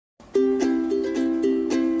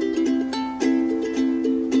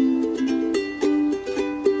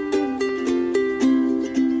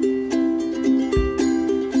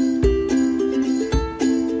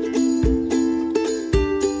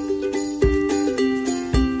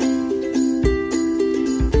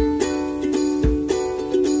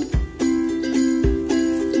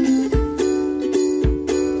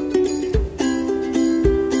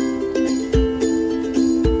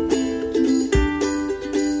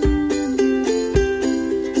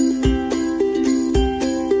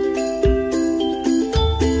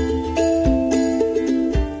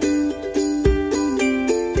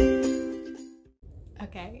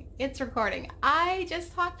recording. I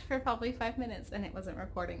just talked for probably 5 minutes and it wasn't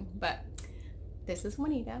recording, but this is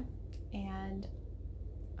Juanita and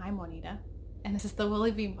I'm Juanita and this is the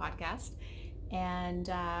Woolly Bean podcast, and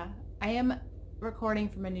I am recording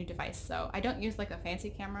from a new device. So I don't use like a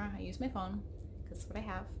fancy camera. I use my phone because that's what I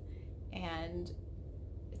have, and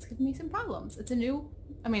it's giving me some problems. It's new,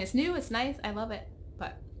 it's nice, I love it,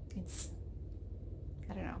 but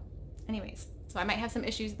I don't know. Anyways, so I might have some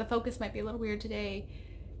issues. The focus might be a little weird today,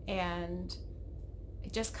 and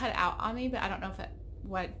it just cut out on me, but I don't know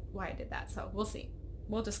why I did that. So we'll see.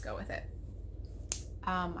 We'll just go with it.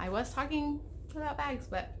 I was talking about bags,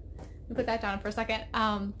 but we'll put that down for a second.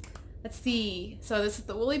 Let's see. So this is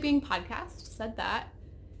the Woolly Bean podcast. Said that.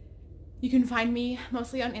 You can find me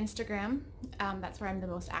mostly on Instagram. That's where I'm the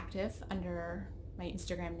most active. Under my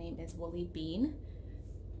Instagram name is Woolly Bean.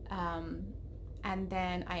 And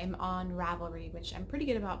then I am on Ravelry, which I'm pretty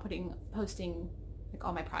good about posting like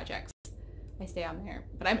all my projects. I stay on there,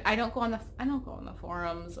 but I don't go on the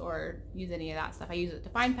forums or use any of that stuff. I use it to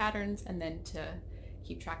find patterns and then to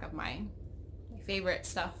keep track of my favorite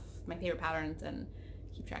stuff, my favorite patterns, and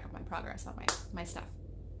keep track of my progress on my stuff.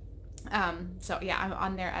 So yeah, I'm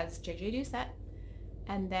on there as jjdoucet,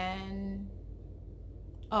 and then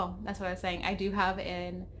that's what I was saying. I do have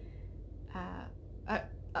a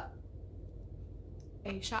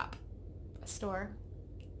shop, a store,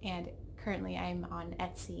 and currently I'm on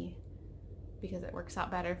Etsy because it works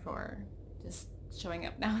out better for just showing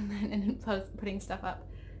up now and then and putting stuff up.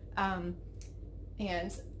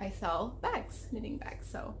 And I sell bags, knitting bags.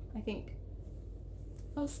 So I think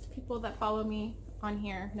most people that follow me on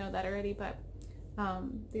here know that already, but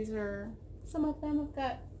these are some of them. I've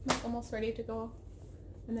got like almost ready to go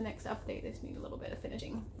in the next update. They just need a little bit of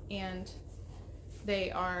finishing, and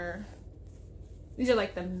these are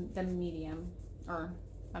like the medium, or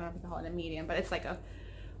I don't know if you call it a medium, but it's like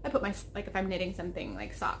I put like if I'm knitting something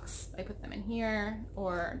like socks, I put them in here,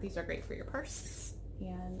 or these are great for your purse,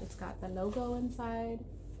 and it's got the logo inside.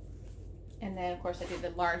 And then of course I do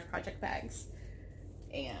the large project bags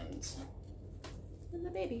and the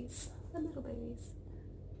babies, the little babies,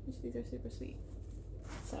 which these are super sweet.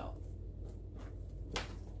 So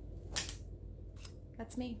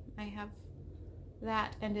that's me. I have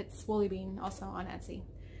that, and it's Woolly Bean also on Etsy.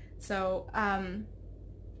 So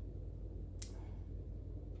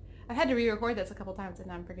I've had to re-record this a couple times and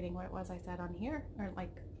I'm forgetting what it was I said on here, or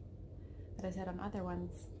like that I said on other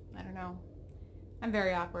ones. I don't know. I'm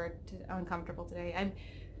very uncomfortable today. I'm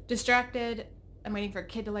distracted. I'm waiting for a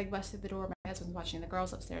kid to like bust through the door. My husband's watching the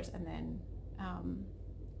girls upstairs, and then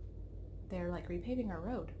they're like repaving our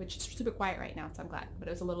road, which is super quiet right now, so I'm glad, but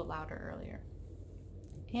it was a little louder earlier.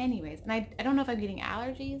 Anyways, and I don't know if I'm getting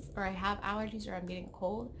allergies, or I have allergies, or I'm getting a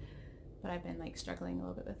cold, but I've been like struggling a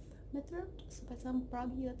little bit with my throat, so if I sound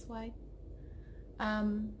froggy, that's why.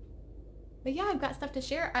 But yeah, I've got stuff to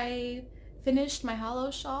share. I finished my hollow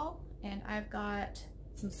shawl, and I've got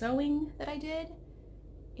some sewing that I did,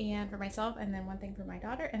 and for myself, and then one thing for my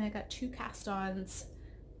daughter, and I got 2 cast-ons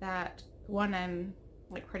that one I'm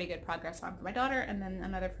like pretty good progress on for my daughter, and then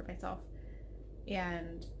another for myself.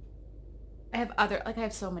 And I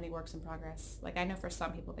have so many works in progress. Like, I know for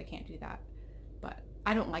some people they can't do that, but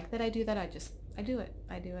I don't like that I do that. I do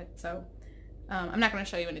it. So I'm not going to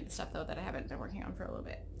show you any of the stuff though that I haven't been working on for a little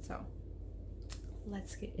bit. So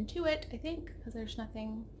let's get into it, I think, because there's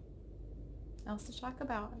nothing else to talk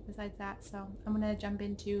about besides that. So I'm going to jump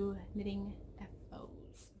into knitting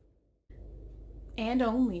FOs. And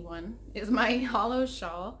only one is my hollow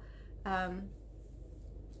shawl.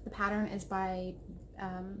 The pattern is by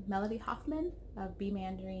Melody Hoffman of Bee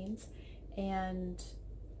Mandarins, and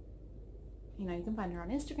you can find her on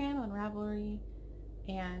Instagram, on Ravelry,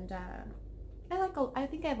 and I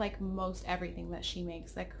think I like most everything that she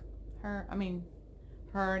makes, like her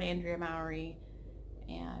and Andrea Mowry,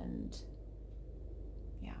 and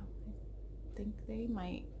yeah, I think they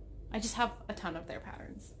might. I just have a ton of their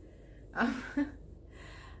patterns.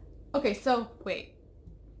 Okay, so wait,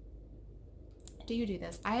 do you do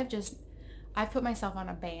this? I've put myself on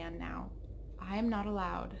a ban now. I am not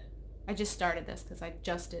allowed. I just started this because I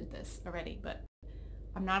just did this already, but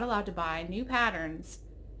I'm not allowed to buy new patterns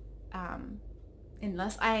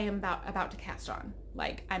unless I am about to cast on.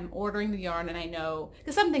 Like, I'm ordering the yarn, and I know,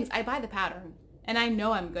 because some things I buy the pattern and I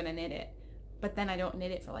know I'm gonna knit it, but then I don't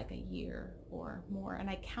knit it for like a year or more. And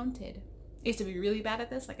I counted. I used to be really bad at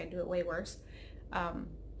this. Like, I do it way worse. I'm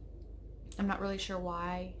not really sure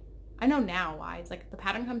why. I know now why. It's like the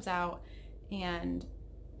pattern comes out and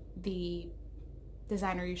the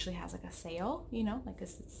designer usually has like a sale, like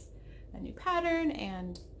this is a new pattern,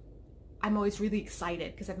 and I'm always really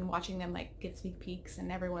excited because I've been watching them like give sneak peeks,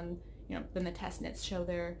 and everyone, you know, then the test knits show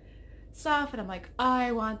their stuff, and I'm like,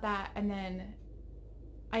 I want that. And then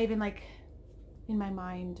I even like in my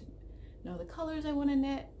mind know the colors I want to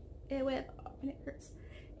knit it with, and it hurts.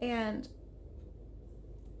 And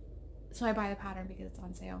so I buy the pattern because it's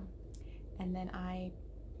on sale, and then I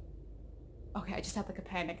just had like a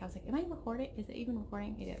panic. I was like, am I recording? Is it even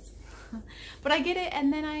recording? It is. But I get it,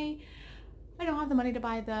 and then I don't have the money to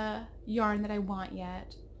buy the yarn that I want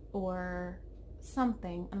yet, or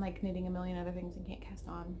something. I'm like knitting a million other things and can't cast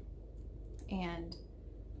on. And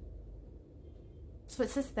so it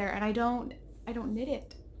sits there, and I don't knit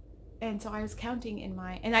it. And so I was counting in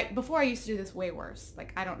my, and before I used to do this way worse.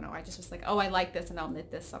 Like, I don't know, I just was like, oh, I like this and I'll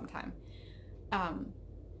knit this sometime. But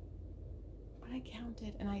I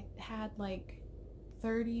counted, and I had like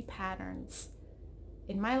 30 patterns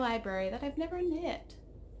in my library that I've never knit.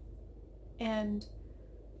 And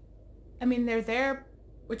I mean, they're there,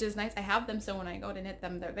 which is nice. I have them, so when I go to knit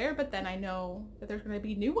them, they're there, but then I know that there's going to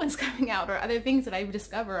be new ones coming out, or other things that I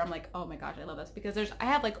discover. I'm like, oh my gosh, I love this, because I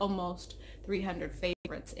have like almost 300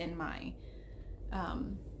 favorites in my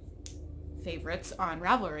favorites on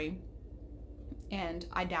Ravelry, and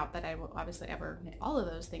I doubt that I will obviously ever knit all of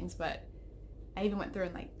those things. But I even went through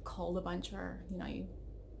and like culled a bunch, or, you know, you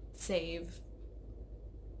save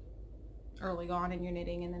early on in your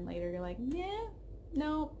knitting, and then later you're like, yeah,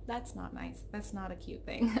 no, that's not nice. That's not a cute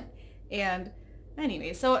thing. And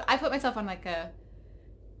anyway, so I put myself on like a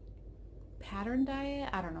pattern diet.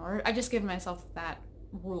 I don't know, or I've just given myself that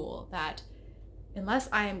rule that unless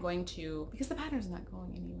I am going to, because the pattern's not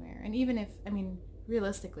going anywhere. And even if, I mean,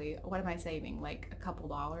 realistically, what am I saving? Like a couple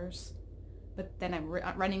dollars? But then I'm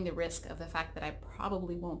running the risk of the fact that I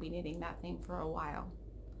probably won't be knitting that thing for a while.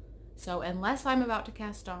 So unless I'm about to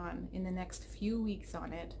cast on in the next few weeks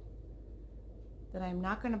on it, then I'm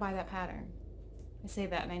not going to buy that pattern. I say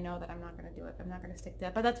that, and I know that I'm not going to do it. I'm not going to stick to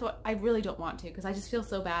it. But that's what I really don't want to, because I just feel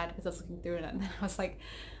so bad, because I was looking through it, and then I was like,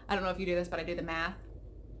 I don't know if you do this, but I do the math.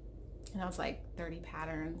 And I was like, 30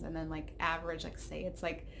 patterns, and then like average, like say it's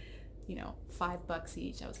like, you know, $5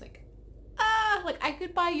 each. I was like, like I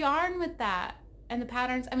could buy yarn with that. And the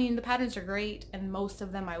patterns, I mean, the patterns are great, and most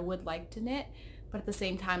of them I would like to knit, but at the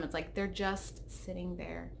same time, it's like they're just sitting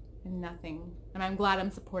there and nothing. And I'm glad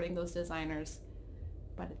I'm supporting those designers,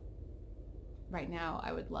 but right now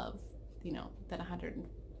I would love, you know, that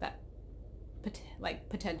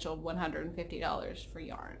potential $150 for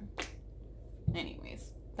yarn.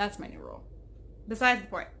 Anyways, that's my new rule. Besides the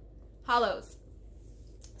point, hollows.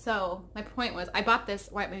 So my point was, I bought this,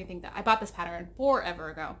 why it made me think that I bought this pattern forever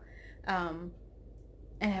ago, and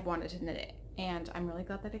have wanted to knit it, and I'm really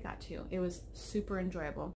glad that I got to. It was super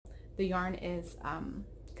enjoyable. The yarn is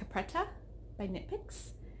Capretta by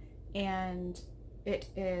Knitpicks, and it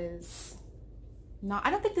is not,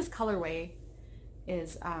 I don't think this colorway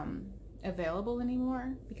is available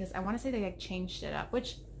anymore, because I want to say they like changed it up,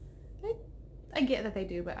 which I get that they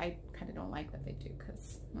do, but I kind of don't like that they do,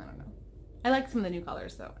 because I don't know. I like some of the new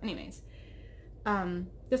colors though. Anyways,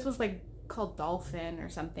 this was like called Dolphin or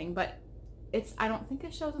something, but it's, I don't think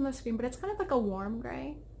it shows on the screen, but it's kind of like a warm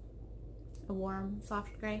gray, a warm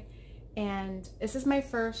soft gray. And this is my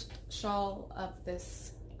first shawl of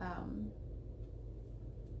this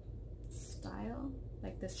style,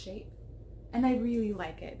 like this shape, and I really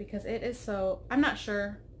like it because it is so, I'm not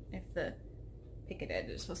sure if the picket edge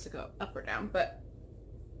is supposed to go up or down, but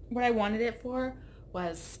what I wanted it for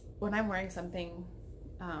was when I'm wearing something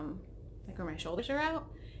like where my shoulders are out,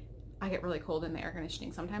 I get really cold in the air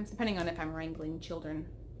conditioning sometimes, depending on if I'm wrangling children.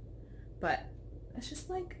 But it's just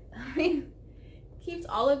like, I mean, it keeps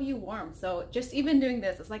all of you warm. So just even doing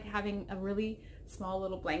this, it's like having a really small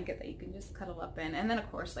little blanket that you can just cuddle up in. And then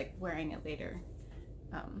of course, like wearing it later.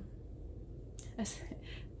 I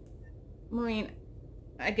mean,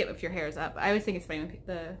 I get if your hair is up. I always think it's funny when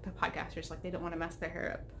the podcasters, like, they don't want to mess their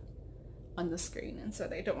hair up on the screen, and so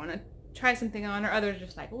they don't want to try something on, or others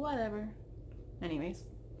just like, whatever. Anyways,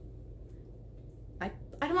 I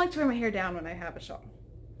don't like to wear my hair down when I have a shawl.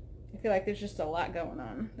 I feel like there's just a lot going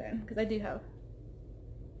on then, because I do have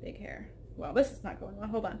big hair. Well, this is not going on.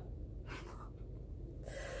 Hold on.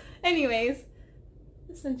 Anyways,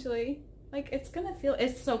 essentially, like, it's gonna feel,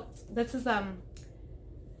 it's so, this is a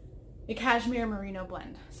cashmere merino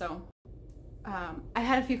blend. So I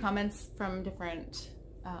had a few comments from different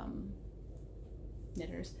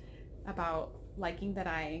knitters about liking that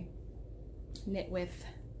I knit with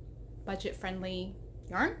budget-friendly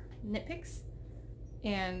yarn, Knitpicks,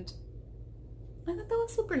 and I thought that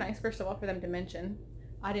was super nice, first of all, for them to mention.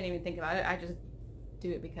 I didn't even think about it. I just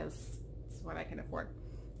do it because it's what I can afford.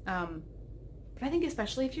 But I think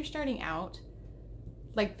especially if you're starting out,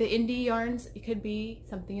 like the indie yarns, it could be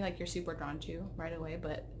something like you're super drawn to right away,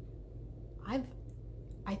 but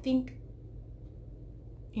I think,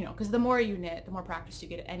 you know, because the more you knit, the more practice you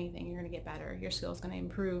get at anything, you're going to get better. Your skill's going to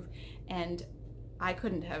improve. And I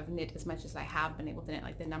couldn't have knit as much as I have been able to knit,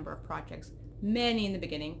 like the number of projects, many in the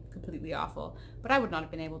beginning, completely awful, but I would not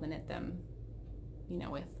have been able to knit them, you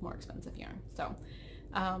know, with more expensive yarn. So,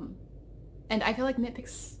 and I feel like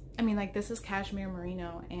Knitpicks, I mean, like this is cashmere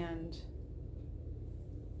merino, and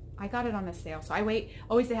I got it on a sale. So I wait,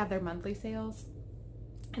 always they have their monthly sales,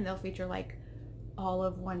 and they'll feature like all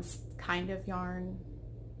of one kind of yarn,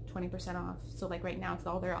 20% off. So like right now it's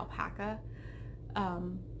all their alpaca,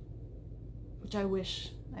 which I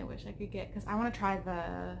wish I could get, because I want to try the,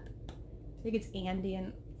 I think it's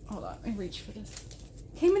Andean. Hold on, let me reach for this.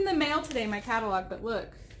 Came in the mail today, my catalog, but look.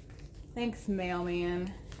 Thanks,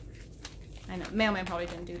 mailman. I know, mailman probably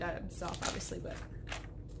didn't do that himself, obviously, but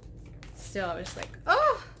still, I was like,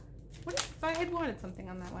 oh, what if I had wanted something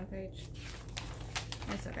on that one page?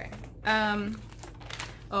 It's okay.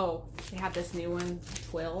 Oh, they have this new one,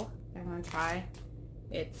 Twill, I want to try.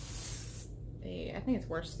 It's a, I think it's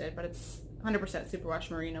worsted, but it's 100% superwash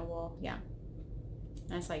merino wool, yeah.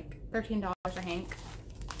 And it's like $13 a hank.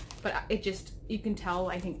 But it just, you can tell,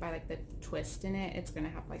 I think, by like the twist in it, it's going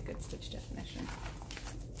to have like good stitch definition.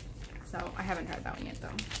 So I haven't tried that one yet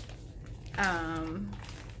though.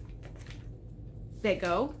 They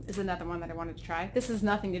Go is another one that I wanted to try. This has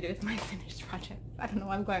nothing to do with my finished project. I don't know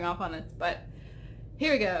why I'm going off on this, but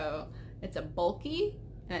here we go. It's a bulky,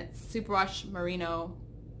 and it's superwash merino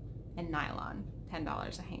and nylon,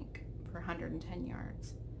 $10 a hank for 110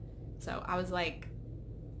 yards. So I was like,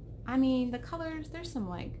 I mean, the colors, there's some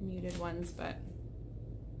like muted ones, but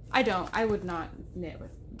I would not knit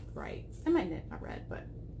with brights. I might knit a red, but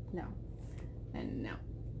no, and no.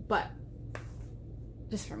 But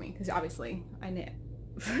just for me, because obviously I knit.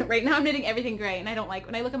 Right now I'm knitting everything gray, and I don't like,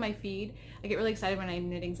 when I look at my feed, I get really excited when I'm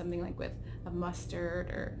knitting something like with a mustard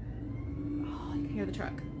or, oh, I can hear the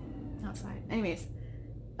truck outside. Anyways,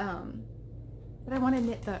 but I want to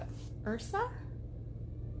knit the Ursa.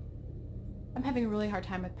 I'm having a really hard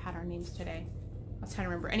time with pattern names today. I was trying to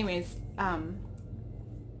remember. Anyways, I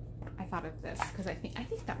thought of this because I think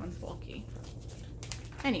that one's bulky.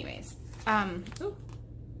 Anyways, ooh,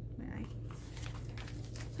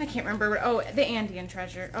 I can't remember what, oh, the Andean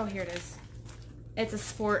Treasure. Oh, here it is. It's a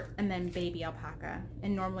sport and then baby alpaca,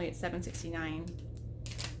 and normally it's $7.69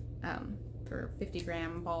 for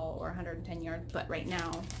 50-gram ball or 110 yards, but right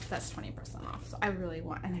now that's 20% off. So I really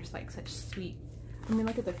want, and there's like such sweet, I mean,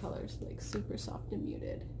 look at the colors, like super soft and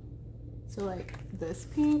muted. So like this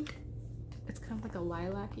pink, it's kind of like a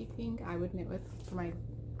lilac-y pink. I would knit with for my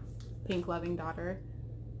pink loving daughter.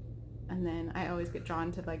 And then I always get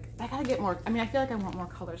drawn to like, I gotta get more, I mean, I feel like I want more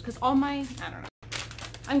colors because all my, I don't know,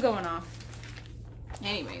 I'm going off.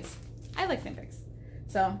 Anyways, I like Knitpicks.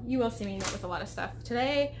 So you will see me knit with a lot of stuff.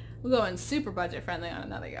 Today, we're going super budget friendly on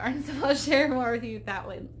another yarn, so I'll share more with you with that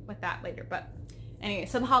later. But anyway,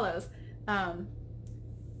 so the hollows,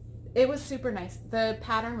 it was super nice. The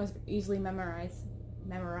pattern was easily easy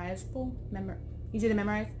to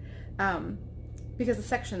memorize, because the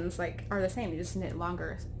sections like are the same. You just knit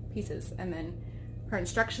longer pieces, and then her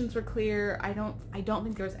instructions were clear. I don't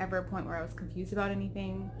think there was ever a point where I was confused about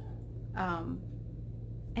anything, and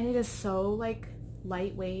it is so like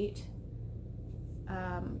lightweight,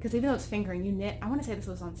 because even though it's fingering, you knit, I want to say this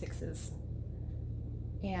was on 6s,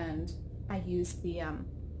 and I used the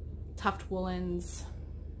Tuft Woolens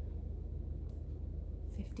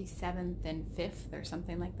 57th and 5th or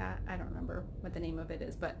something like that. I don't remember what the name of it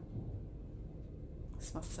is, but it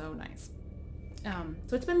smells so nice.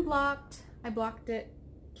 So it's been blocked. I blocked it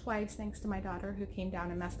twice thanks to my daughter, who came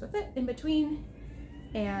down and messed with it in between,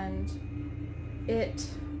 and it,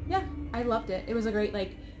 yeah, I loved it. It was a great,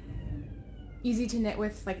 like, easy to knit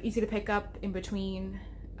with, like easy to pick up in between.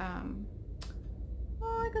 Oh,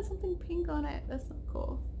 I got something pink on it. That's not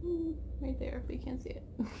cool. Right there, if you can't see it.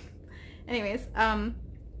 Anyways,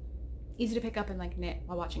 easy to pick up and like knit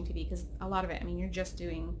while watching TV, because a lot of it, I mean, you're just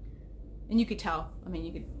doing, and you could tell, I mean,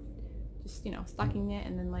 you could just, you know, stocking knit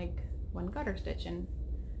and then like one gutter stitch, and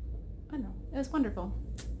I don't know, it was wonderful.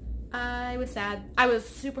 I was sad. I was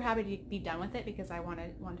super happy to be done with it because I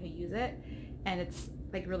wanted to use it, and it's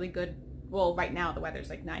like really good. Well, right now the weather's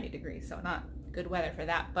like 90 degrees, so not good weather for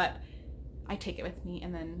that, but I take it with me,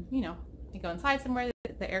 and then, you know, I go inside somewhere.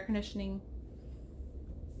 The air conditioning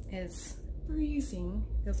is freezing,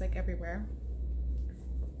 feels like everywhere,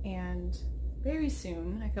 and very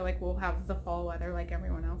soon I feel like we'll have the fall weather like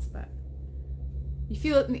everyone else, but you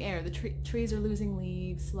feel it in the air. The trees are losing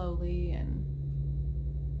leaves slowly, and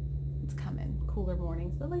jeans come in cooler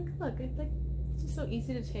mornings. But like, look, it's just so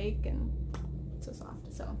easy to take and so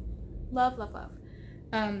soft. So love, love, love.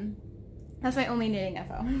 That's my only knitting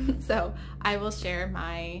FO. So I will share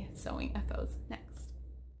my sewing FOs next.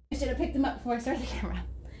 I should have picked them up before I started the camera.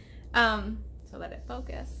 So let it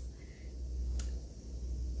focus.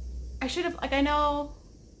 I should have, like, I know,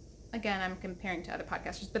 again, I'm comparing to other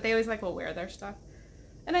podcasters, but they always like will wear their stuff.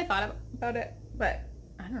 And I thought about it, but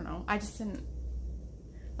I don't know. I just didn't.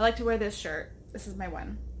 I like to wear this shirt. This is my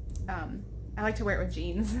one. I like to wear it with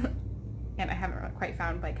jeans. And I haven't quite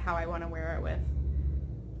found like how I want to wear it with,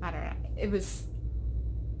 I don't know.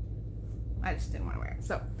 I just didn't want to wear it.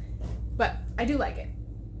 So, but I do like it.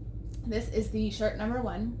 This is the shirt number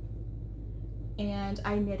 1. And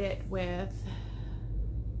I knit it with,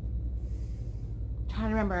 I'm trying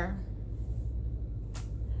to remember.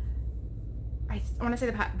 I want to say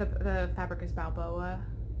the fabric is Balboa,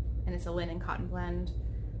 and it's a linen cotton blend.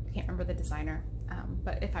 I can't remember the designer,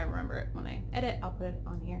 but if I remember it when I edit, I'll put it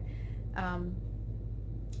on here.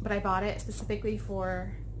 But I bought it specifically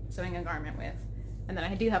for sewing a garment with, and then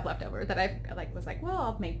I do have leftover that I was like, well,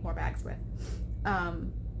 I'll make more bags with.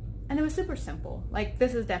 And it was super simple. Like,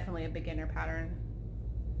 this is definitely a beginner pattern,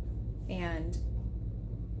 and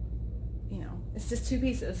you know, it's just 2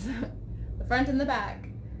 pieces, the front and the back,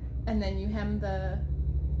 and then you hem the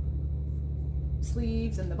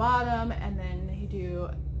sleeves and the bottom, and then you do,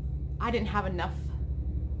 I didn't have enough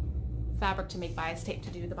fabric to make bias tape to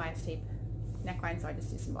do the bias tape neckline, so I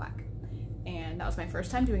just used some black. And that was my first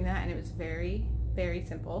time doing that, and it was very, very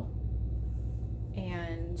simple.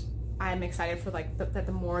 And I'm excited for like that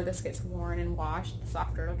the more this gets worn and washed, the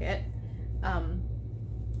softer it'll get.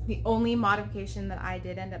 The only modification that I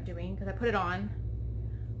did end up doing, because I put it on,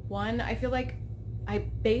 one, I feel like I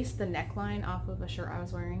based the neckline off of a shirt I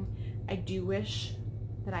was wearing. I do wish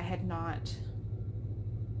that I had not,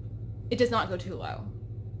 it does not go too low,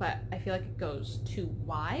 but I feel like it goes too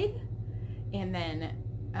wide, and then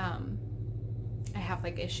I have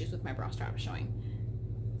like issues with my bra strap showing.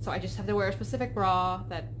 So I just have to wear a specific bra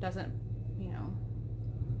that doesn't, you know,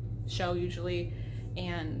 show usually,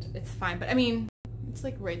 and it's fine. But I mean, it's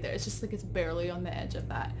like right there. It's just like it's barely on the edge of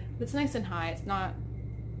that. But it's nice and high. It's not,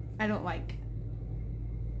 I don't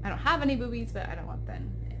have any boobies, but I don't want them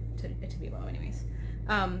it to be low anyways.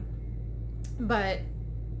 But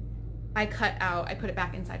I put it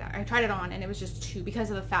back inside out. I tried it on and it was just too, because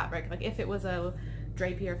of the fabric. Like if it was a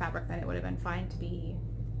drapier fabric, then it would have been fine to be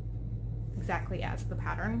exactly as the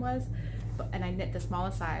pattern was. And I knit the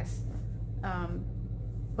smallest size.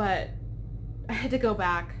 But I had to go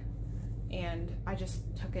back, and I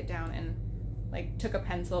just took it down and like took a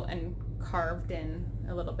pencil and carved in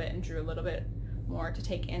a little bit and drew a little bit more to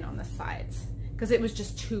take in on the sides, because it was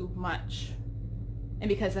just too much. And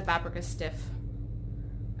because the fabric is stiff,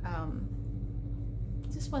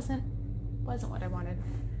 it just wasn't what I wanted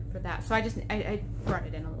for that. So I brought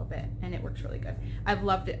it in a little bit, and it works really good. I've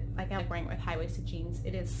loved it. Like, I like wearing it with high-waisted jeans.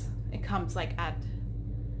 It comes like at,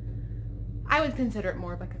 I would consider it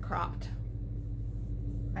more of like a cropped.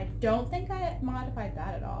 I don't think I modified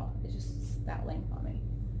that at all. It's just that length on me.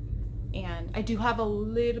 And I do have a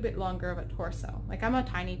little bit longer of a torso. Like, I'm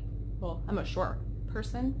a short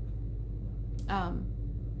person. I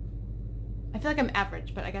feel like I'm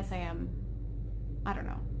average, but I guess I am, I don't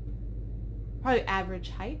know, probably average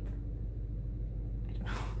height. I don't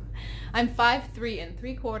know. I'm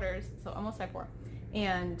 5'3"3/4", so almost 5'4".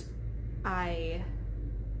 And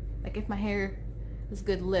like, if my hair was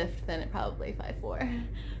good lift, then it probably 5'4".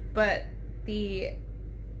 But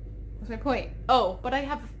what's my point? Oh, but I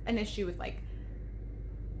have an issue with like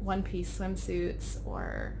one-piece swimsuits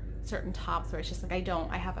or certain tops where it's just like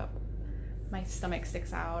my stomach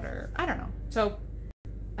sticks out, or I don't know. So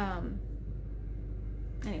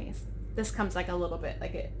anyways, this comes like a little bit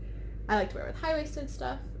like it. I like to wear with high-waisted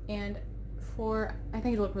stuff, and I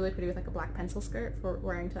think it'll look really pretty with like a black pencil skirt for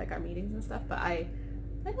wearing to like our meetings and stuff. But I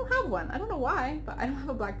don't have one. I don't know why, but I don't have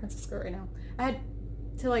a black pencil skirt right now. I had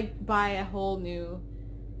to like buy a whole new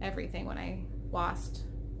everything when I lost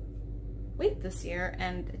weight this year,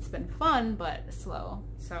 and it's been fun but slow.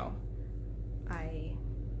 So I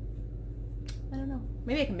don't know.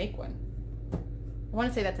 Maybe I can make one. I want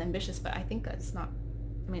to say that's ambitious, but I think that's not.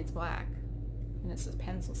 I mean, it's black, and it's a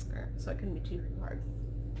pencil skirt, so it couldn't be too hard.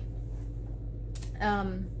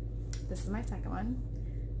 This is my second one.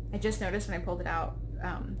 I just noticed when I pulled it out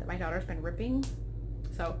that my daughter's been ripping.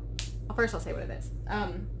 So first I'll say what it is.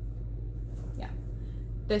 Yeah,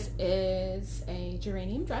 this is a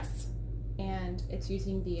geranium dress, and it's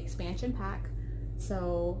using the expansion pack.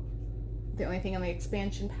 So the only thing on the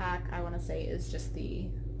expansion pack I want to say is just the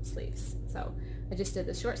sleeves. So I just did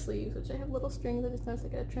the short sleeves, which I have little strings. I just noticed I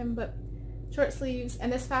gotta trim, but short sleeves.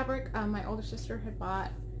 And this fabric, my older sister had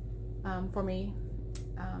bought for me.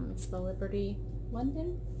 It's the Liberty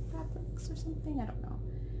London Fabrics or something, I don't know.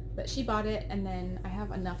 But she bought it, and then I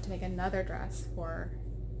have enough to make another dress for,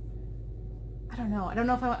 I don't know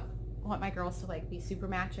if I want my girls to like be super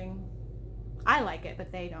matching. I like it,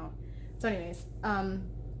 but they don't. So anyways,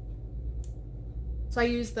 so I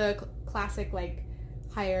use the classic like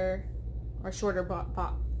higher or shorter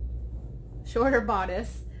bodice,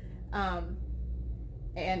 but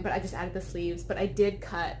I just added the sleeves. But I did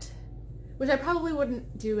cut, which I probably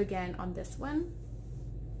wouldn't do again on this one.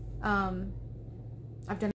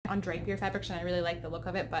 I've done it on drapier fabrics and I really like the look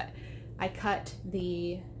of it, but I cut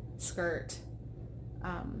the skirt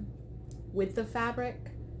with the fabric,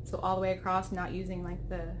 so all the way across, not using like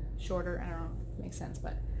the shorter, I don't know if it makes sense,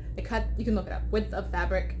 but I cut, you can look it up, width of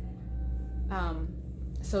fabric.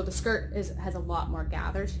 So the skirt has a lot more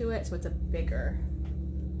gather to it, so it's a bigger,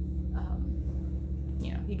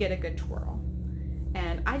 you know, you get a good twirl.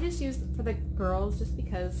 And I just use for the girls just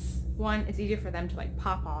because, one, it's easier for them to like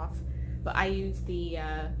pop off, but I use the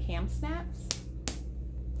cam snaps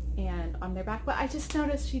and on their back. But I just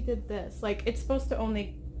noticed she did this. Like, it's supposed to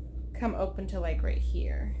only come open to like right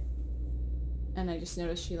here. And I just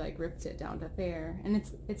noticed she like ripped it down to there. And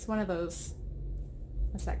it's one of those,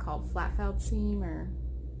 what's that called? Flat felled seam, or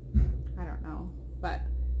I don't know. But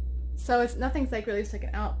so it's nothing's like really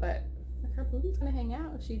sticking out, but like her booty's gonna hang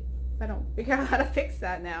out if I don't figure out how to fix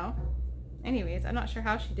that now. Anyways, I'm not sure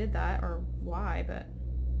how she did that or why, but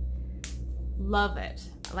love it.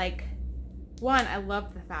 Like, one, I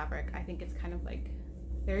love the fabric. I think it's kind of like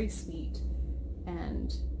very sweet,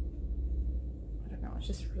 and I don't know, it's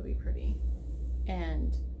just really pretty.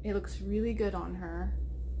 And it looks really good on her.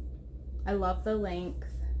 I love the length.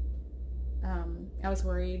 I was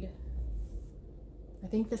worried. I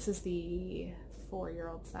think this is the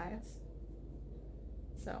 4-year-old size.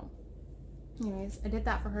 So anyways, I did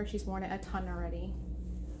that for her. She's worn it a ton already.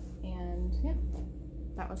 And yeah,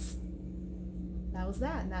 that was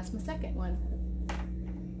that. And that's my second one.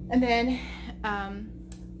 And then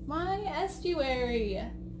my estuary,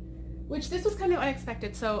 which this was kind of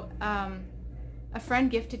unexpected. So a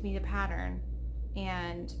friend gifted me the pattern,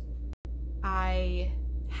 and I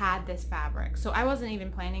had this fabric. So I wasn't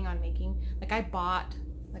even planning on making, like, I bought,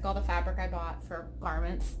 like, all the fabric I bought for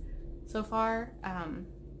garments so far.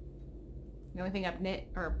 The only thing I've knit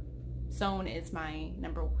or sewn is my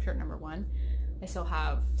shirt number 1. I still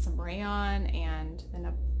have some rayon and then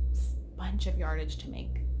a bunch of yardage to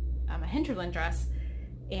make a hinterland dress.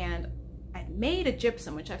 And I made a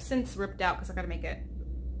gypsum, which I've since ripped out because I've got to make it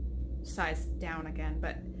size down again.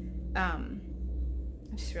 But I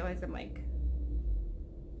just realized I'm like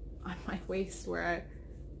on my waist where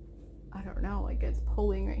I don't know, like it's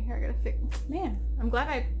pulling right here. I gotta fix. Man, I'm glad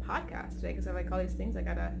I podcast today because I have like all these things I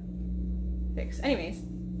gotta fix. Anyways,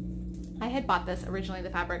 I had bought this originally, the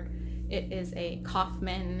fabric. It is a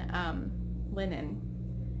Hoffman linen,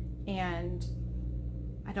 and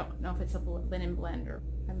I don't know if it's a linen blend or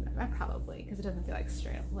probably, because it doesn't feel like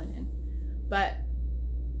straight up linen. But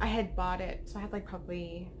I had bought it, so I had like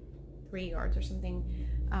probably 3 yards or something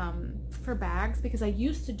for bags, because I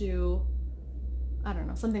used to do, I don't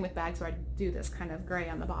know, something with bags where I'd do this kind of gray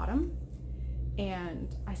on the bottom,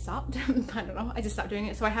 and I stopped. I don't know, I just stopped doing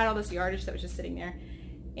it. So I had all this yardage that was just sitting there,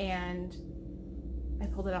 and I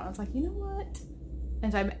pulled it out and I was like, you know what?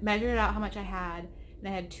 And so I measured out how much I had, and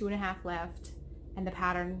I had 2.5 left, and the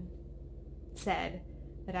pattern said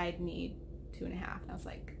that I'd need 2.5. And I was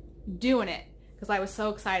like, doing it, because I was so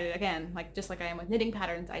excited. Again, like just like I am with knitting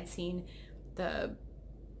patterns, I'd seen the,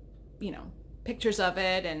 you know, pictures of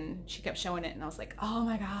it, and she kept showing it, and I was like, oh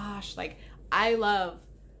my gosh, like I love,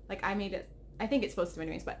 like I made it, I think it's supposed to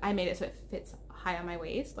anyways, but I made it so it fits high on my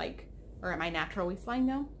waist, like, or at my natural waistline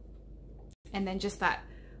now. And then just that,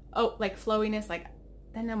 oh, like flowiness, like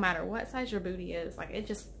then no matter what size your booty is, like it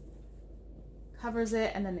just covers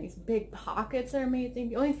it. And then these big pockets are amazing.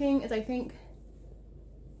 The only thing is, I think,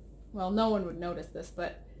 well, no one would notice this,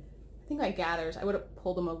 but I think my gathers, I would have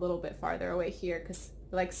pulled them a little bit farther away here, because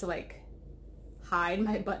it likes to like hide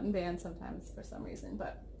my button band sometimes for some reason.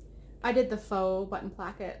 But I did the faux button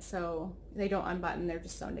placket, so they don't unbutton, they're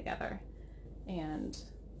just sewn together. And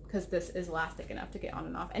because this is elastic enough to get on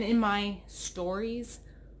and off. And in my stories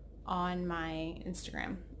on my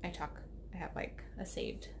Instagram, I have like a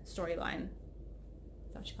saved storyline.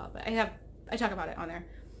 That's what you call it, but I talk about it on there.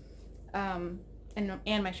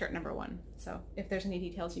 And my shirt number 1. So if there's any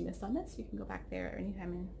details you missed on this, you can go back there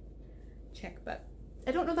anytime and check. But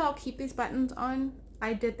I don't know that I'll keep these buttons on.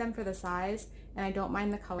 I did them for the size, and I don't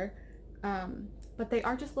mind the color. But they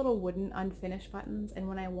are just little wooden unfinished buttons, and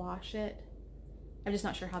when I wash it, I'm just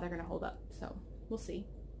not sure how they're gonna hold up, so we'll see.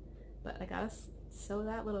 But I gotta sew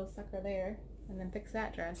that little sucker there and then fix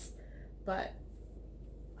that dress. But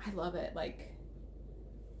I love it, like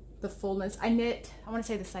the fullness. I knit, I want to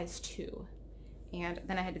say the size 2, and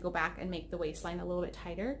then I had to go back and make the waistline a little bit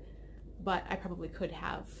tighter, but I probably could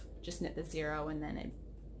have just knit the 0 and then it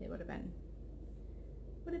would have been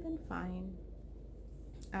fine.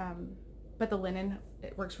 But the linen,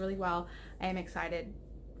 it works really well. I am excited.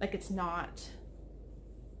 Like, it's not,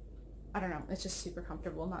 I don't know, it's just super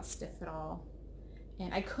comfortable, not stiff at all.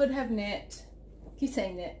 And I could have knit, keep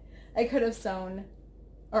saying knit, I could have sewn,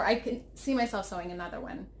 or I could see myself sewing another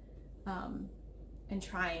one, and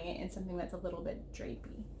trying it in something that's a little bit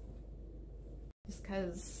drapey. Just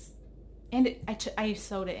because, and I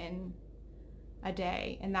sewed it in a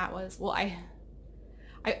day, and that was, well, I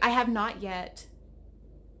have not yet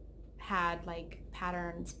had like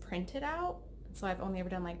patterns printed out, so I've only ever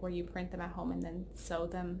done like where you print them at home and then sew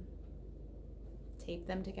them, tape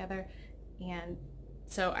them together. And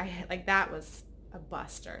so I, like, that was a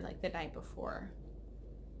buster, like the night before.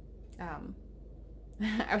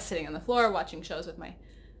 I was sitting on the floor watching shows with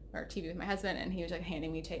or TV with my husband, and he was like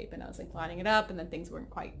handing me tape, and I was like lining it up, and then things weren't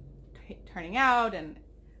quite turning out, and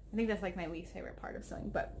I think that's like my least favorite part of sewing.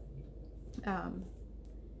 But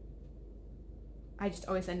I just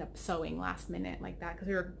always end up sewing last minute like that, because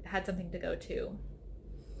we had something to go to,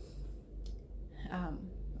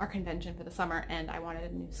 our convention for the summer, and I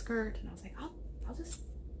wanted a new skirt, and I was like, I'll just,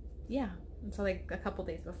 yeah. And so like a couple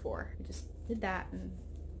days before, I just did that, and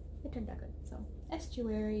it turned out good. So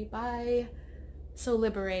Estuary by So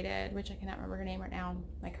Liberated, which I cannot remember her name right now,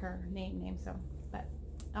 like her name, so, but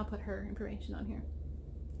I'll put her information on here.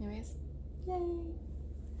 Anyways, yay. And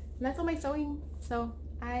that's all my sewing, so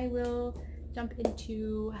I will jump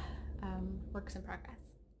into works in progress.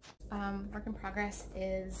 Work in progress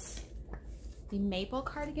is the Maple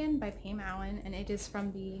cardigan by Pam Allen, and it is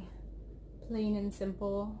from the Plain and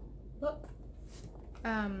Simple book,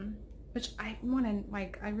 which I want to,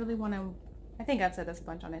 like, I really want to, I think I've said this a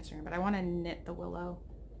bunch on Instagram, but I want to knit the willow.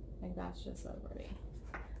 Like, that's just so pretty.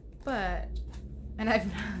 But,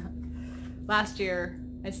 and last year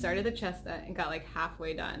I started the chestnut and got like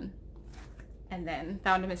halfway done, and then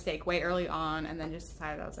found a mistake way early on, and then just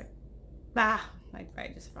decided, I was like, bah, I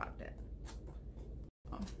just frogged it.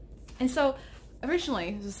 And so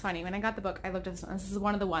originally, this was funny, when I got the book, I looked at this one. This is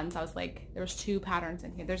one of the ones I was like, there's 2 patterns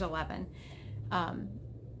in here. There's 11.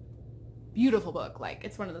 Beautiful book. Like,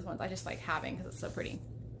 it's one of those ones I just like having because it's so pretty.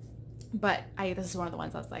 But this is one of the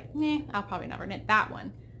ones I was like, nah, I'll probably never knit that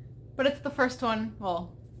one. But it's the first one,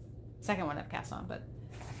 well, second one I've cast on, but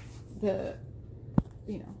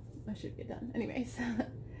I should get done. Anyways,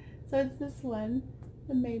 so it's this one,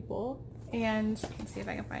 the Maple, and let's see if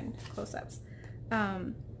I can find close-ups.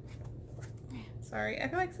 Sorry, I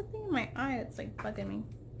feel like something in my eye that's like bugging me.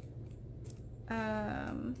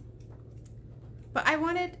 But I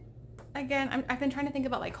wanted, again, I've been trying to think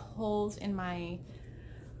about like holes in my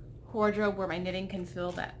wardrobe where my knitting can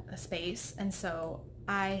fill that space, and so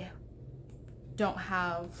I don't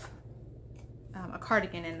have a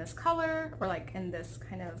cardigan in this color, or like in this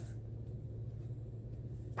kind of,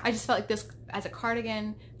 I just felt like this as a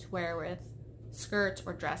cardigan to wear with skirts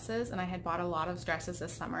or dresses, and I had bought a lot of dresses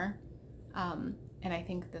this summer, and I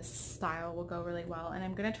think this style will go really well, and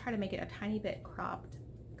I'm going to try to make it a tiny bit cropped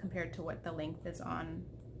compared to what the length is on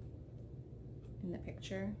in the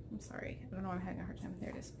picture. I'm sorry, I don't know why I'm having a hard time. There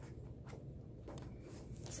it is.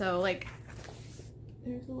 So like,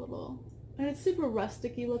 there's a little, and it's super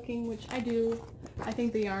rusticy looking, which I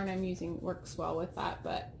think the yarn I'm using works well with that,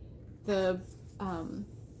 but the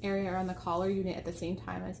area around the collar you knit at the same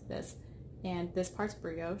time as this, and this part's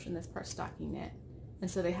brioche and this part's stocking knit, and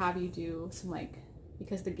so they have you do some, like,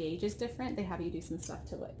 because the gauge is different, they have you do some stuff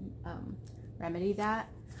to like remedy that.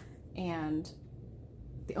 And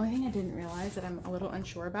the only thing I didn't realize that I'm a little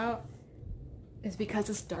unsure about is because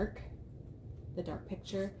it's dark, the dark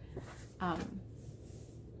picture,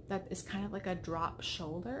 that is kind of like a drop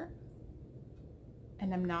shoulder,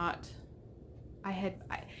 and I'm not, I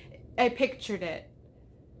pictured it,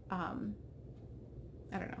 I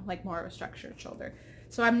don't know, like more of a structured shoulder.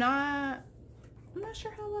 So I'm not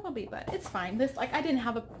sure how that'll be, but it's fine. This, like, I didn't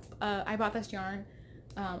have I bought this yarn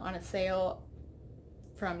on a sale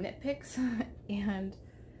from Knitpicks, and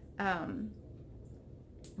I'm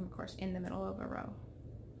of course in the middle of a row,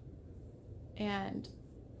 and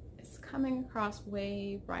it's coming across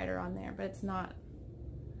way brighter on there, but it's not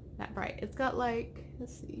that bright. It's got like,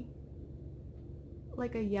 let's see,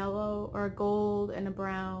 like a yellow or a gold and a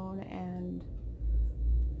brown, and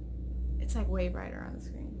It's like way brighter on the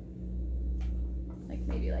screen.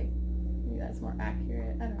 Maybe that's more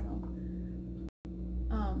accurate. I don't know.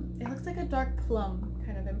 It looks like a dark plum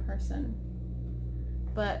kind of in person.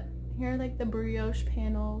 But here are like the brioche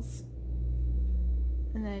panels.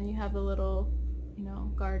 And then you have the little, you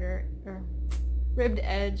know, garter or ribbed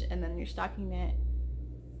edge, and then your stocking knit.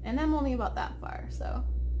 And I'm only about that far, so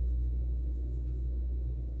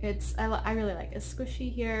I really like it. It's squishy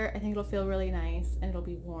here. I think it'll feel really nice and it'll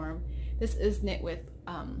be warm. This is knit with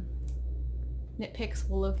Knitpicks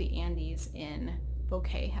Wool of the Andes in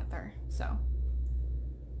Bouquet Heather. So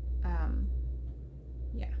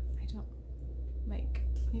yeah, I don't like,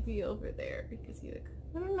 maybe over there because you,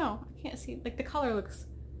 I don't know, I can't see, like the color looks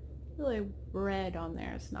really red on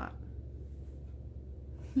there. It's not.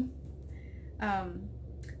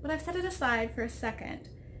 But I've set it aside for a second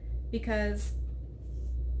because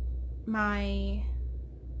my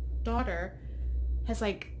daughter has,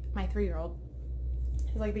 like, my 3-year-old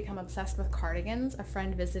has like become obsessed with cardigans. A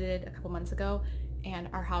friend visited a couple months ago and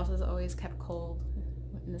our house is always kept cold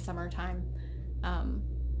in the summertime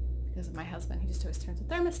because of my husband. He just always turns the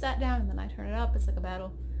thermostat down and then I turn it up. It's like a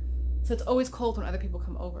battle. So it's always cold when other people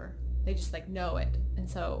come over. They just like know it. And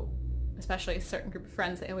so especially a certain group of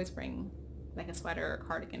friends, they always bring like a sweater or a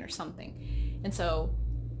cardigan or something. And so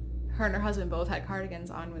her and her husband both had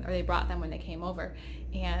cardigans on, or they brought them when they came over.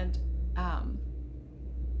 And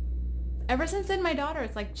ever since then, my daughter,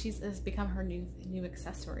 it's like has become her new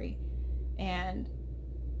accessory. And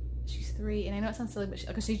she's 3, and I know it sounds silly, but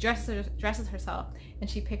because she dresses herself, and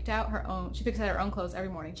she picks out her own clothes every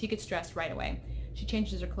morning. She gets dressed right away. She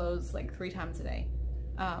changes her clothes like 3 times a day,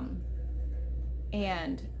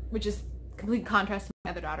 and which is complete contrast to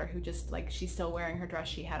my other daughter, who just like, she's still wearing her dress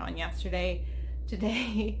she had on yesterday,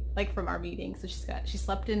 today, like from our meeting. So she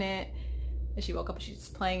slept in it, and she woke up and she's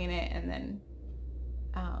just playing in it, and then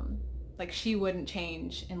like she wouldn't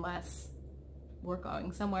change unless we're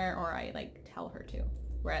going somewhere or I like tell her to.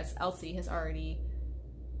 Whereas Elsie has already,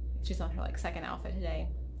 she's on her like 2nd outfit today,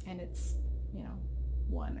 and it's, you know,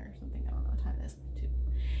 1 or something. I don't know what time it is, 2.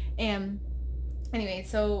 And anyway,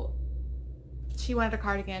 so she wanted a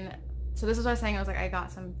cardigan. So this is what I was saying. I was like, I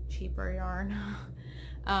got some cheaper yarn.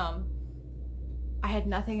 I had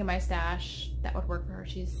nothing in my stash that would work for her.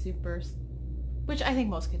 She's super, which I think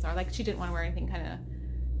most kids are. Like, she didn't want to wear anything kind of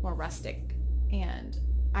more rustic, and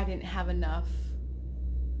I didn't have enough.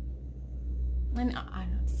 And I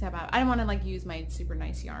don't know what to say about it. I didn't want to like use my super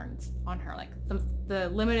nice yarns on her. Like the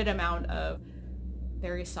limited amount of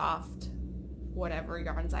very soft whatever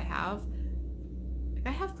yarns I have. Like,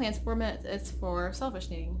 I have plans for them. It's for selfish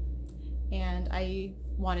knitting. And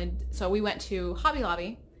so we went to Hobby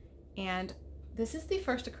Lobby, and this is the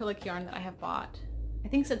first acrylic yarn that I have bought. I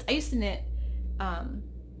think since I used to knit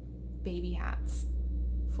baby hats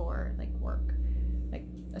for like work, like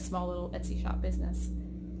a small little Etsy shop business,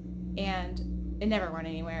 and it never went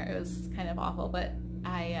anywhere. It was kind of awful, but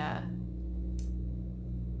I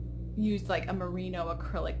used like a merino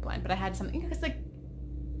acrylic blend, but I had something, because like,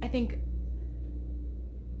 I think,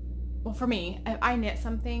 well, for me, if I knit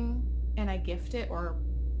something and I gift it, or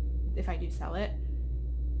if I do sell it,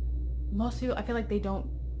 most people, I feel like they don't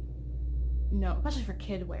know, especially for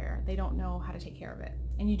kid wear, they don't know how to take care of it.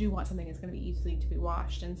 And you do want something that's going to be easily to be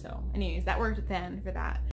washed. And so anyways, that worked then for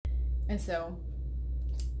that. And so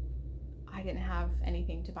I didn't have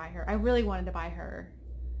anything to buy her. I really wanted to buy her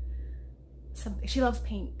something. She loves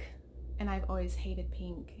pink, and I've always hated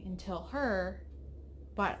pink until her.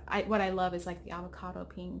 But what I love is like the avocado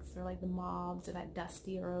pinks, or like the mauves, or that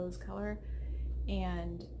dusty rose color.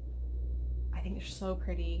 And I think they're so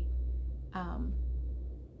pretty. And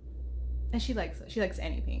she likes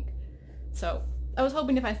any pink. So I was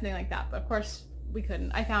hoping to find something like that, but of course we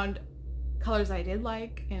couldn't. I found colors I did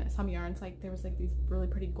like, and some yarns, like there was like these really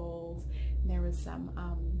pretty golds, and there was some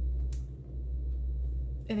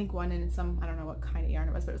I think one in some, I don't know what kind of yarn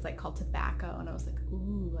it was, but it was like called tobacco, and I was like,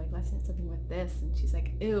 ooh, like let's knit something with this. And she's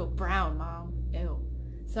like, ew, brown, mom, ew.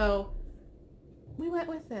 So we went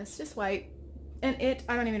with this, just white. And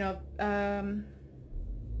I don't even know, I don't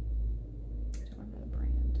remember the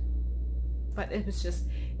brand, but it was just,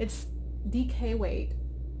 it's DK weight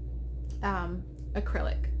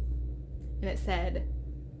acrylic, and it said,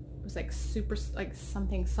 it was like super, like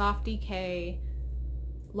something soft DK,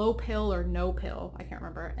 low pill or no pill, I can't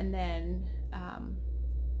remember. And then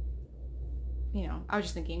you know, I was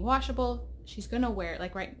just thinking washable. She's gonna wear it,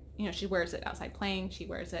 like, right, you know, she wears it outside playing, she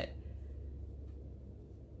wears it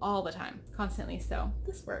all the time, constantly, so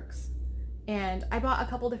this works. And I bought a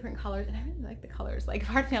couple different colors, and I really like the colors. Like,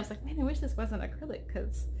 part of me, I was like, man, I wish this wasn't acrylic,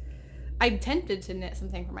 because I'm tempted to knit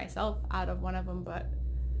something for myself out of one of them, but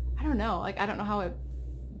I don't know, like I don't know how it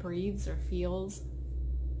breathes or feels,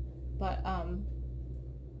 but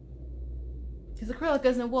because acrylic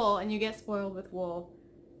isn't wool and you get spoiled with wool.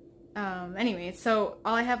 Anyway, so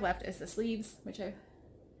all I have left is the sleeves, which I'm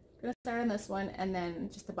gonna start on this one, and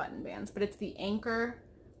then just the button bands. But it's the Anchor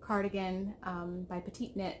cardigan by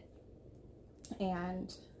Petite Knit,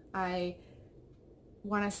 and I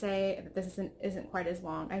want to say that this isn't quite as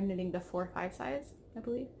long. I'm knitting the 4-5 size, I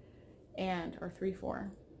believe, or 3-4,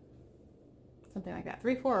 something like that,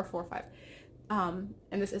 3-4 or 4-5.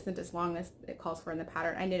 And this isn't as long as it calls for in the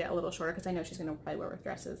pattern. I knit it a little shorter because I know she's gonna probably wear with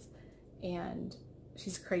dresses, and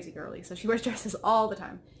she's crazy girly, so she wears dresses all the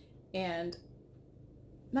time. And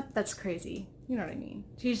not that that's crazy, you know what I mean.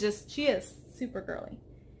 She is super girly.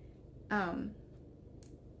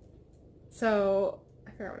 So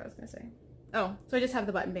I forgot what I was gonna say. Oh, so I just have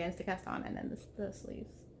the button bands to cast on, and then the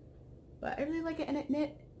sleeves. But I really like it, and it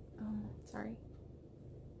knit. Oh, sorry.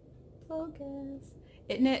 Focus.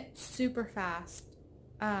 It knit super fast,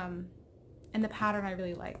 and the pattern I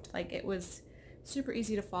really liked. Like, it was super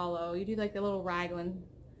easy to follow. You do like the little raglan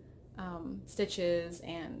stitches,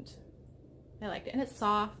 and I liked it. And it's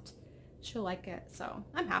soft. She'll like it, so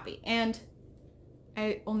I'm happy. And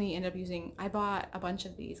I only ended up using, I bought a bunch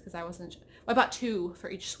of these because I wasn't, I bought 2 for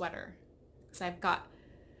each sweater. Because I've got,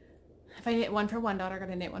 if I knit one for one daughter, I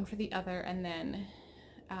gotta knit one for the other, and then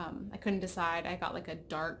I couldn't decide. I got like a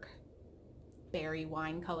dark berry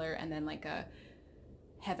wine color, and then like a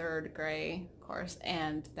heathered gray, of course,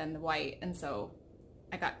 and then the white, and so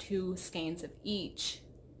I got 2 skeins of each,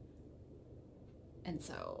 and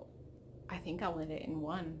so I think I'll knit it in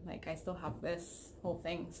one. Like, I still have this whole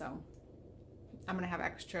thing, so I'm gonna have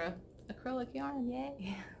extra acrylic yarn,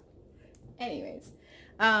 yay. Anyways,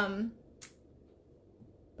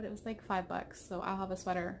 but it was like $5, so I'll have a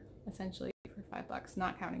sweater essentially for $5,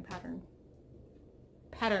 not counting pattern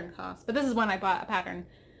costs. But this is when I bought a pattern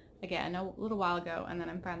again a little while ago, and then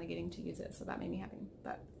I'm finally getting to use it, so that made me happy.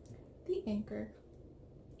 But the Anchor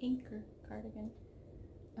cardigan.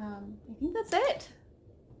 I think that's it.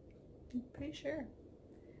 I'm pretty sure.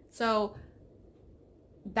 So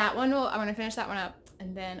that one I'm going to finish that one up,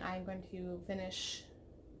 and then I'm going to finish,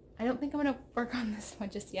 I don't think I'm going to work on this one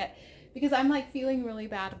just yet, because I'm like feeling really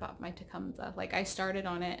bad about my Tecumseh. Like, I started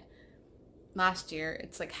on it last year.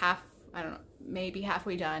 It's like I don't know, maybe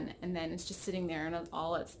halfway done, and then it's just sitting there in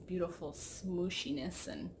all its beautiful smooshiness,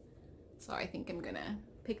 and so I think I'm gonna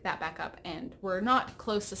pick that back up. And we're not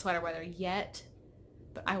close to sweater weather yet,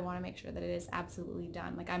 but I want to make sure that it is absolutely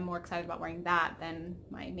done. Like, I'm more excited about wearing that than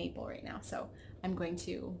my maple right now, so I'm going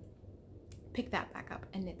to pick that back up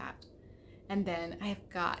and knit that. And then I have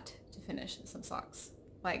got to finish some socks.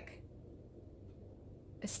 Like,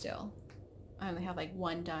 I only have like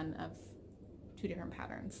one done of 2 different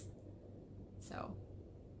patterns, so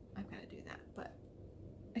I've got to do that. But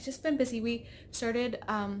it's just been busy. We started,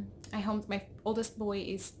 my oldest boy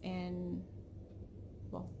is in,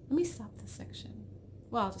 well, let me stop this section.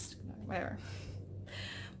 Well, I'll just, whatever.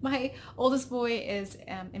 My oldest boy is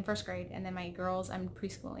in 1st grade, and then my girls, I'm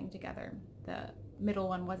preschooling together. The middle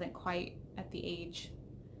one wasn't quite at the age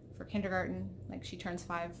for kindergarten. Like, she turns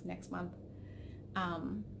 5 next month.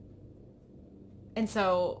 And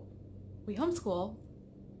so we homeschool,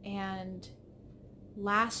 and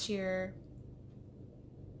last year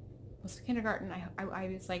was kindergarten. I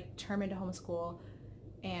was like determined to homeschool,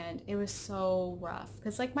 and it was so rough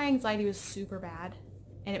because like my anxiety was super bad,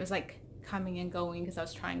 and it was like coming and going because I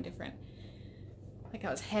was trying different, like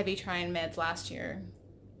I was heavy trying meds last year,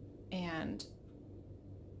 and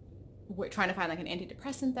trying to find like an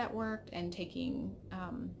antidepressant that worked, and taking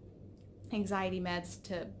anxiety meds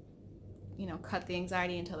to, you know, cut the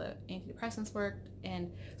anxiety until the antidepressants worked. And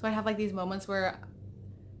so I have like these moments where,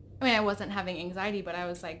 I mean, I wasn't having anxiety, but I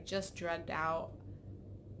was like just drugged out.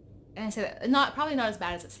 And I say that, probably not as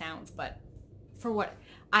bad as it sounds, but for what,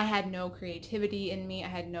 I had no creativity in me. I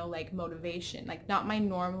had no like motivation, like not my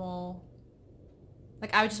normal,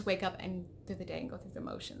 like I would just wake up and through the day and go through the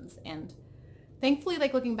motions. And thankfully,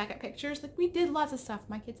 like looking back at pictures, like we did lots of stuff.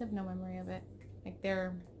 My kids have no memory of it. Like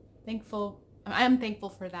they're thankful. I am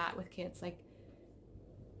thankful for that with kids. Like,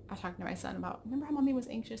 I was talking to my son about, remember how mommy was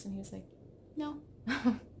anxious? And he was like, no.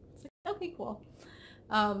 It's like, okay, cool.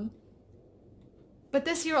 But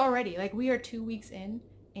this year already, like we are 2 weeks in,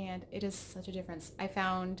 and it is such a difference. I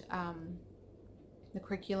found the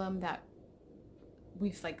curriculum that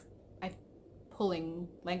I'm pulling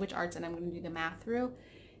language arts, and I'm going to do the math through,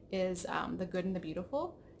 is The Good and the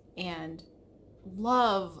Beautiful, and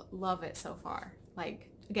love it so far. Like,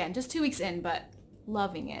 again, just 2 weeks in, but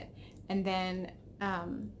loving it. And then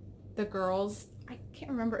the girls I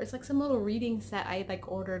can't remember, it's like some little reading set I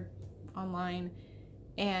like ordered online,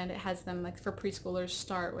 and it has them like for preschoolers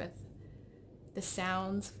start with the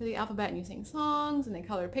sounds for the alphabet, and you sing songs and they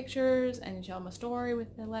color pictures and you tell them a story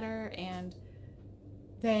with the letter, and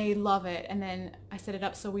they love it. And then I set it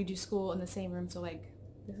up so we do school in the same room, so like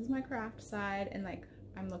this is my craft side and like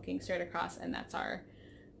I'm looking straight across and that's our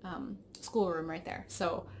schoolroom right there.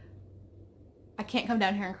 So I can't come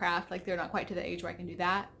down here and craft, like they're not quite to the age where I can do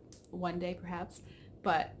that. One day perhaps,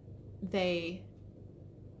 but we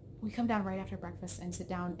come down right after breakfast and sit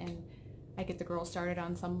down, and I get the girls started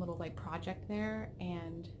on some little like project there,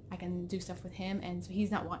 and I can do stuff with him. And so he's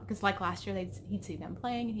not one, because like last year he'd see them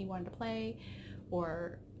playing and he wanted to play,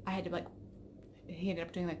 or I had to like, he ended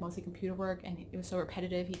up doing like mostly computer work and it was so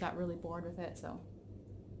repetitive he got really bored with it. So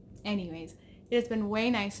anyways, it has been way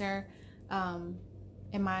nicer. And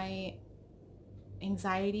my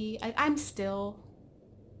anxiety, I'm still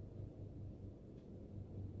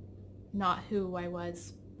not who I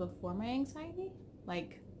was before my anxiety.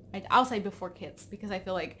 Like I'll say before kids, because I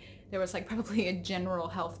feel like there was like probably a general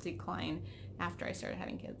health decline after I started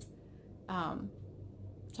having kids. So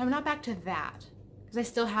I'm not back to that, because I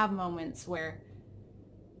still have moments where,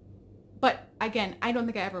 but again, I don't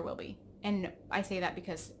think I ever will be. And I say that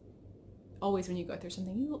because always when you go through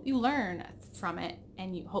something, you learn from it,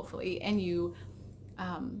 and you hopefully, and you,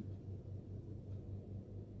 I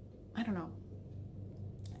don't know.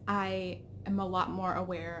 I am a lot more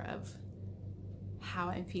aware of how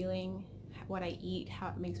I'm feeling, what I eat, how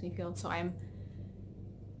it makes me feel. So I'm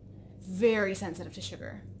very sensitive to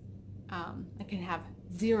sugar. I can have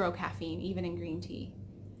 0 caffeine, even in green tea.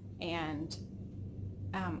 And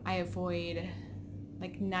I avoid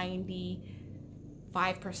like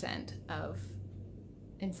 95% of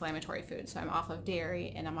inflammatory foods. So I'm off of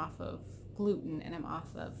dairy, and I'm off of gluten, and I'm off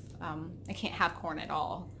of, I can't have corn at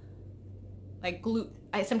all. Like gluten,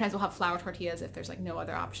 I sometimes will have flour tortillas if there's like no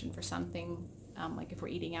other option for something, like if we're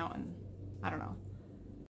eating out, and I don't know.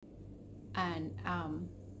 And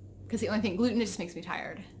because the only thing, gluten, it just makes me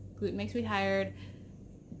tired. Gluten makes me tired.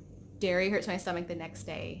 Dairy hurts my stomach the next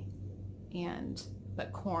day,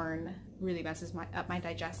 but corn really messes up my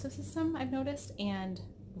digestive system, I've noticed. And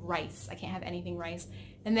rice, I can't have anything rice.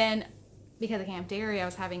 And then because I can't have dairy, I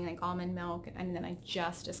was having like almond milk, and then I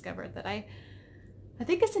just discovered that I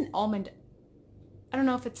think it's an almond. I don't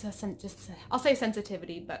know if it's I'll say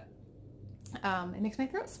sensitivity, but it makes my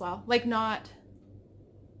throat swell. Like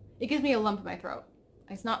it gives me a lump in my throat.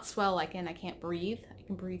 It's not swell like in I can't breathe. I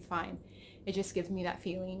can breathe fine. It just gives me that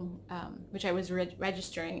feeling, which I was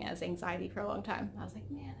registering as anxiety for a long time. I was like,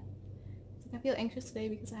 man, I feel anxious today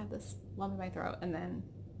because I have this lump in my throat. And then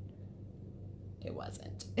it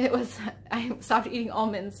wasn't. It was, I stopped eating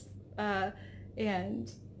almonds and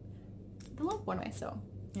the lump went away. So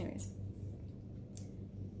anyways.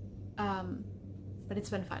 But it's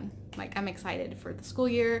been fun. Like, I'm excited for the school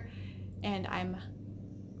year, and I'm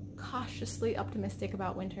cautiously optimistic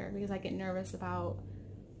about winter, because I get nervous about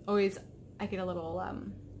I get a little,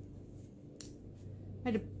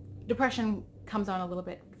 my depression comes on a little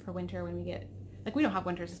bit for winter when we get, like, we don't have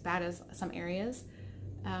winters as bad as some areas,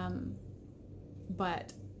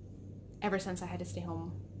 but ever since I had to stay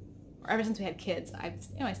home, or ever since we had kids, I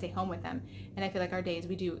stay home with them, and I feel like our days,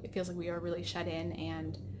 it feels like we are really shut in,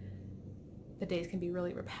 and the days can be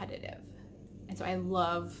really repetitive. And so I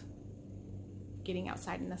love getting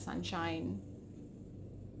outside in the sunshine.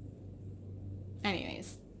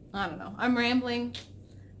 Anyways, I don't know. I'm rambling. I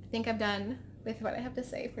think I'm done with what I have to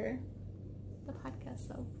say for the podcast.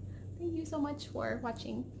 So thank you so much for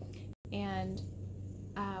watching. And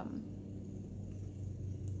I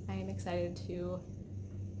am excited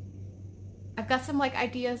I've got some like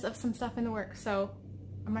ideas of some stuff in the works, so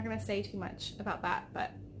I'm not going to say too much about that,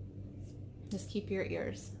 but just keep your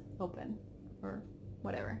ears open or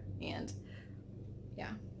whatever. And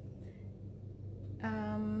yeah,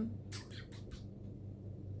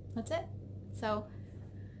 that's it. So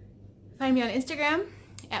find me on Instagram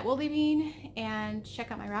at woollybean, and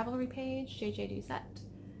check out my Ravelry page, jjdoucet,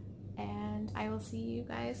 and I will see you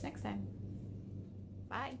guys next time.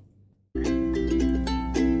 Bye.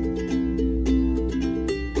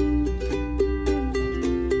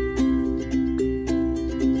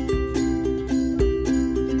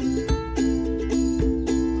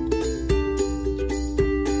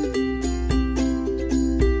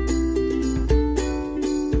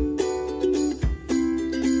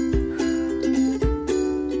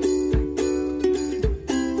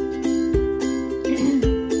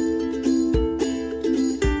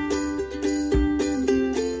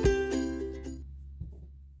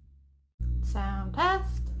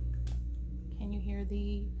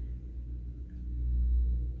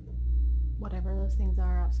 whatever those things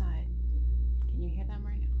are outside. Can you hear them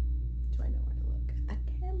right now? Do I know where to look? A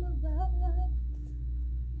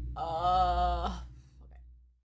camera.